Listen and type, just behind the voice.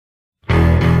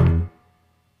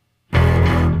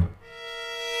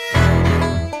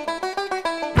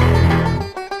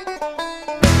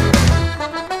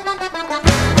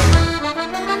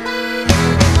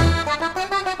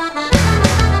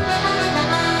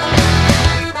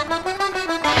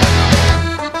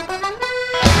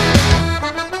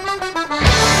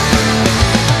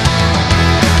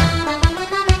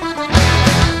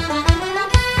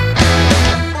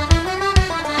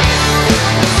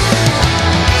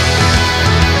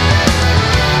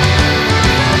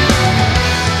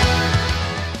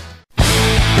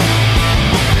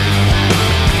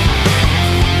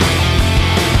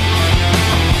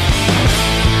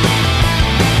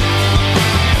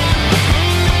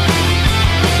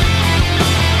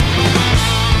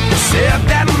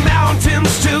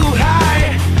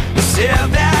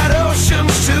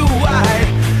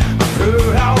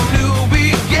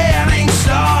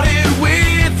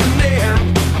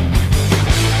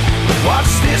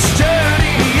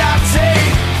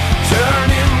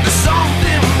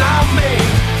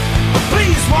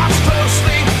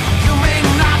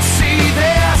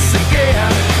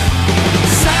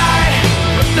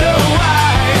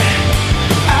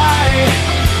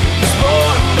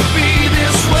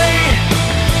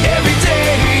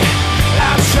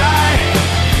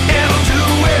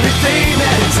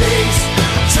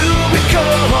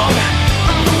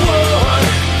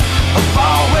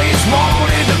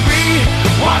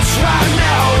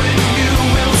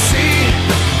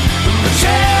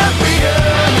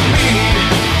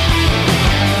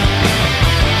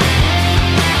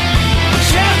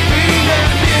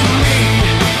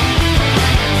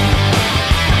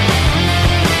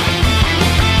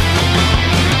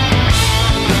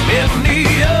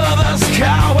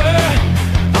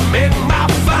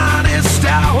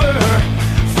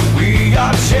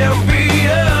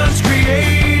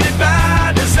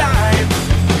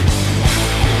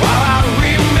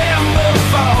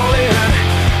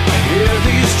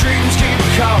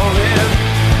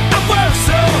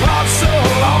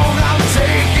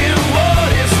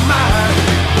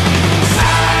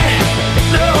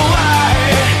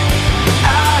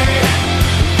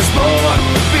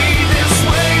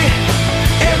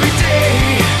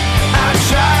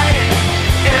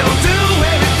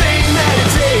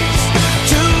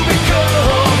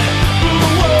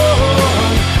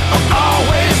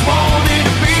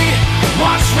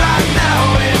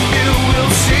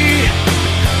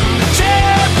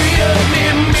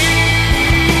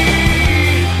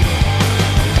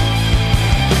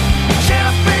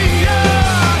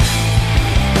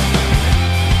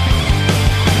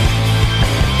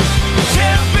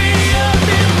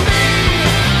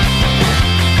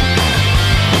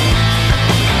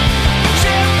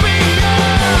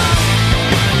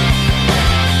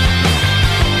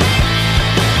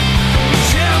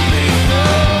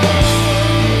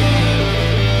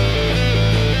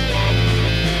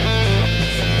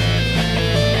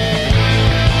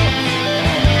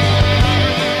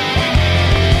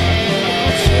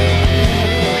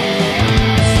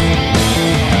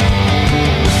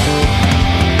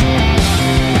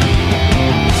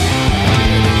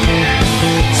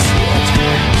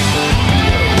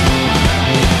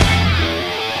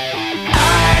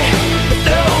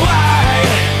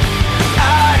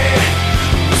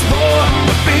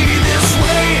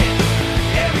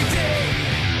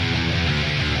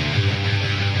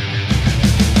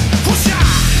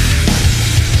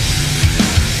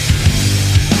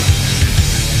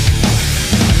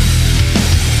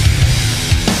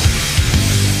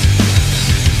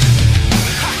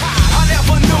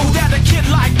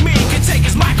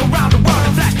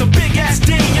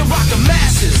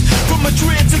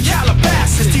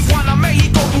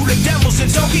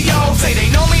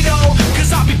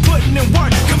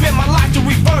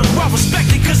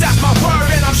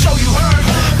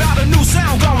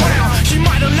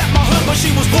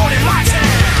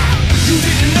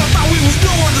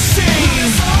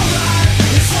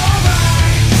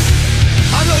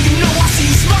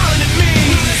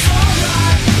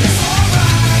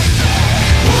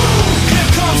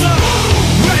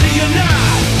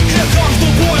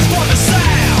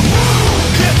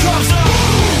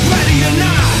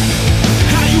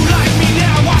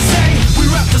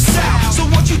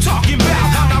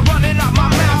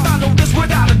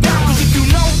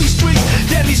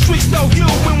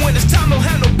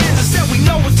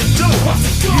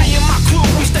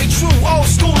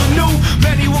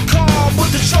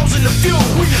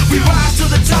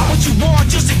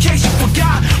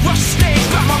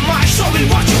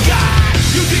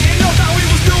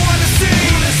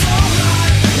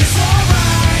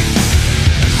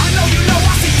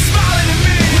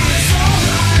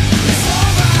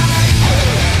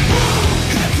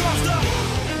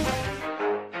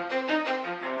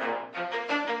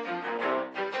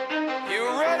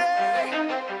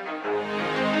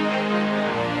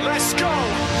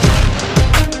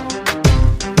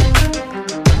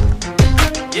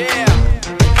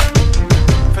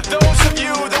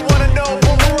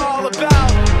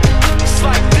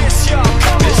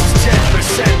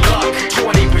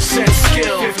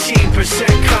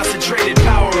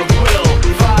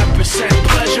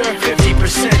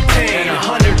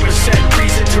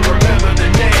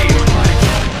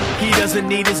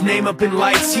fame up in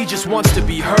lights, he just wants to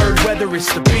be heard, whether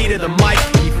it's the beat or the mic.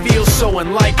 He feels so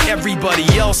unlike everybody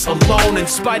else, alone, in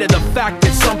spite of the fact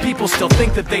that some people still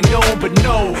think that they know. But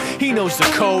no, he knows the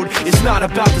code. It's not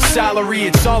about the salary,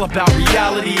 it's all about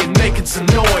reality and making some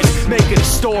noise, making a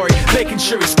story, making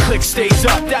sure his click stays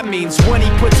up. That means when he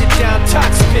puts it down,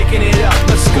 Todd's picking it up.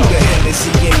 Let's go. Who the hell is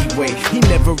he anyway? He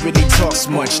never really talks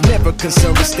much, never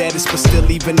concerned with status, but still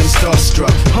even him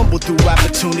starstruck. Humble through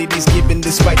opportunities given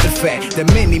despite the fact that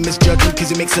many misjudge him cause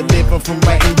he makes a living from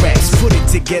writing raps. Put it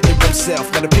together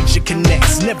himself, now the picture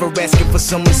connects. Never asking for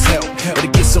someone's help or to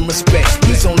get some respect.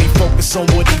 He's only focused on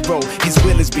what he wrote. His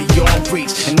will is beyond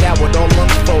reach, and now it all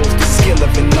unfolds, the skill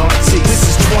of an artist. This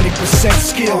is 20%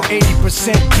 skill,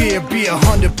 80% fear. Be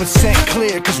 100%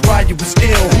 clear, cause Ryu was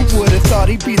ill. Who would've thought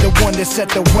he'd be the one that set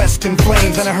the West in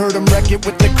flames? And I heard him wreck it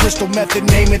with the crystal method,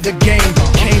 name of the game.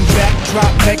 Came back,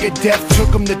 dropped Megadeth,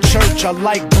 took him to church. I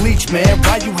like Bleach, man.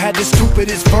 Ryu had the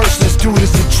stupidest verse. This dude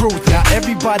is the truth. Now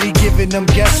everybody giving them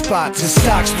guest spots and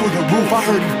stocks through the roof. I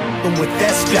heard him with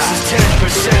that stock.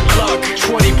 This is 10% luck,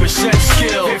 20%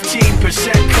 skill,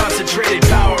 15% concentrated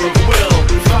power of will,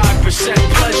 5%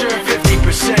 pleasure,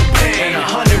 50% pain, and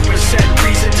 100%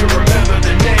 reason to remember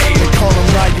the name. They call him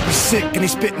Ryu, he's sick and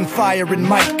he's spitting fire and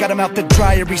Mike got him out the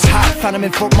dryer, he's hot. Found him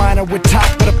in Fort Minor with top,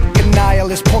 but a fucking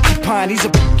nihilist porcupine. He's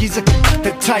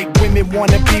the type women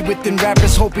wanna be with, and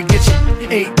rappers hope he gets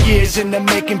 8 years in the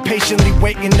making, patiently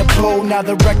waiting to blow. Now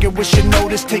the record with your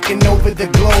notice taking over the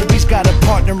globe. He's got a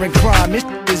partner in crime, his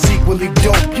is equally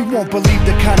dope. You won't believe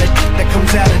the kind of that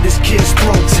comes out of this kid's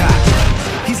throat.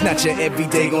 He's not your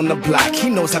everyday on the block. He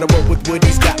knows how to work with what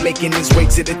he's got, making his way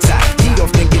to the top. He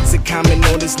often gets a comment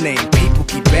on his name. People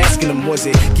keep asking him, was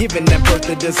it given that birth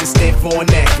or does it stand for an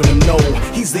acronym? No,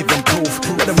 he's living proof.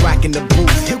 Let him rock in the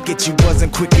booth. He'll get you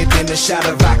buzzing quicker than a shot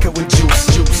of vodka with juice.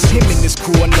 Him and his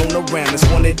crew are known around as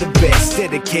one of the best,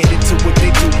 dedicated to what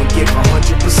they do and give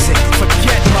 100%.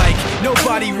 Forget Mike,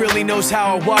 nobody really knows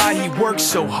how or why he works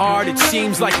so hard. It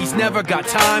seems like he's never got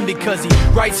time, because he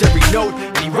writes every note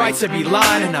and he writes every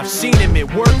line. And I've seen him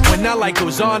at work when that light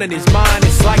goes on in his mind.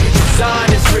 It's like a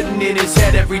design is written in his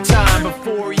head every time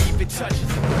before he even touches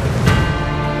it.